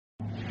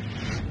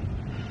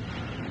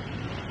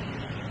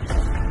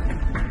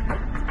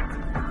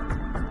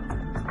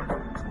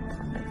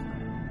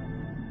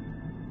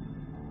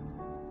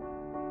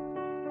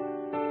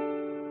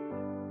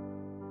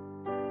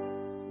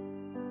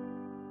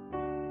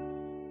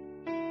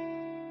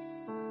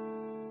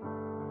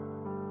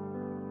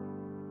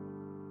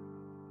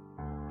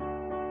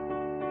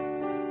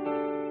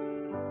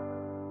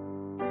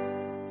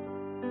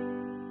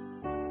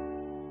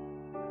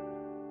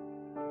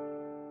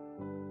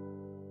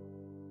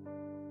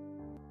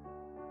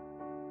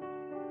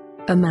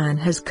A man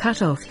has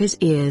cut off his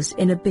ears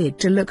in a bid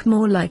to look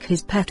more like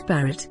his pet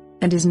parrot,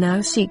 and is now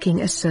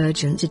seeking a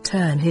surgeon to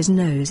turn his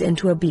nose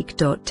into a beak.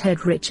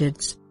 Ted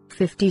Richards,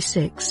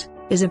 56,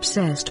 is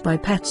obsessed by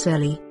pets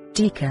Ellie,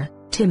 Tika,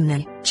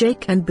 Timney,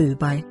 Jake and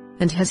Boobai,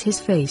 and has his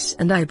face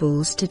and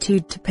eyeballs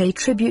tattooed to pay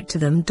tribute to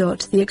them.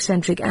 The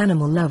eccentric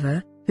animal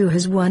lover, who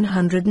has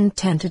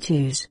 110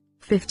 tattoos,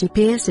 50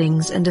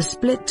 piercings and a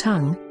split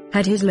tongue,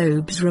 had his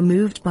lobes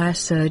removed by a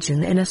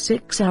surgeon in a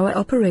 6-hour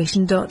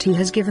operation. He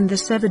has given the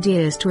severed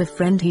ears to a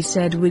friend he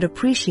said would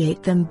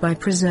appreciate them by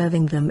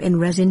preserving them in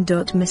resin.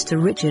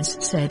 Mr. Richards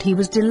said he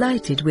was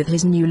delighted with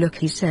his new look.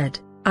 He said,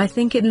 "I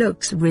think it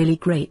looks really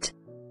great.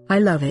 I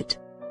love it.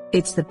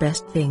 It's the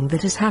best thing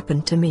that has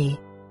happened to me.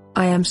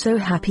 I am so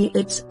happy,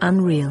 it's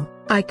unreal.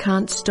 I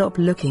can't stop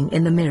looking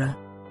in the mirror.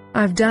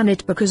 I've done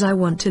it because I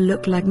want to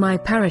look like my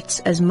parrots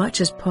as much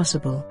as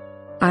possible.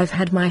 I've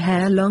had my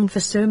hair long for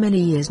so many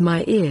years,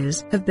 my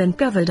ears have been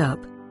covered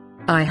up.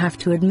 I have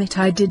to admit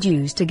I did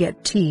used to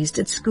get teased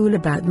at school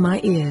about my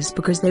ears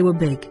because they were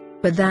big,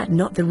 but that's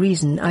not the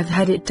reason I've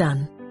had it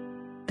done.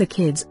 The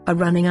kids are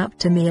running up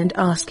to me and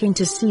asking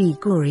to see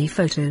gory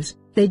photos,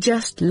 they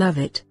just love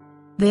it.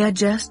 They are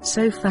just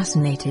so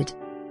fascinated.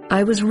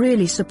 I was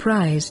really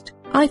surprised,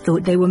 I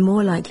thought they were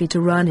more likely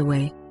to run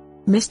away."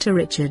 Mr.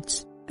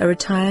 Richards, a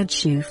retired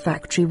shoe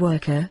factory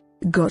worker,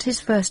 got his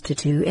first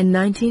tattoo in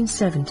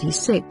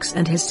 1976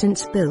 and has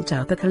since built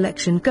up a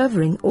collection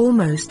covering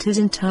almost his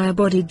entire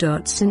body.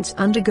 Since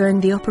undergoing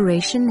the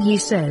operation, he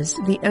says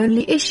the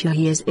only issue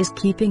he is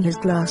keeping his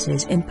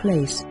glasses in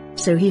place,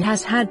 so he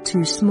has had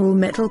 2 small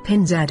metal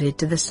pins added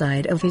to the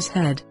side of his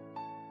head.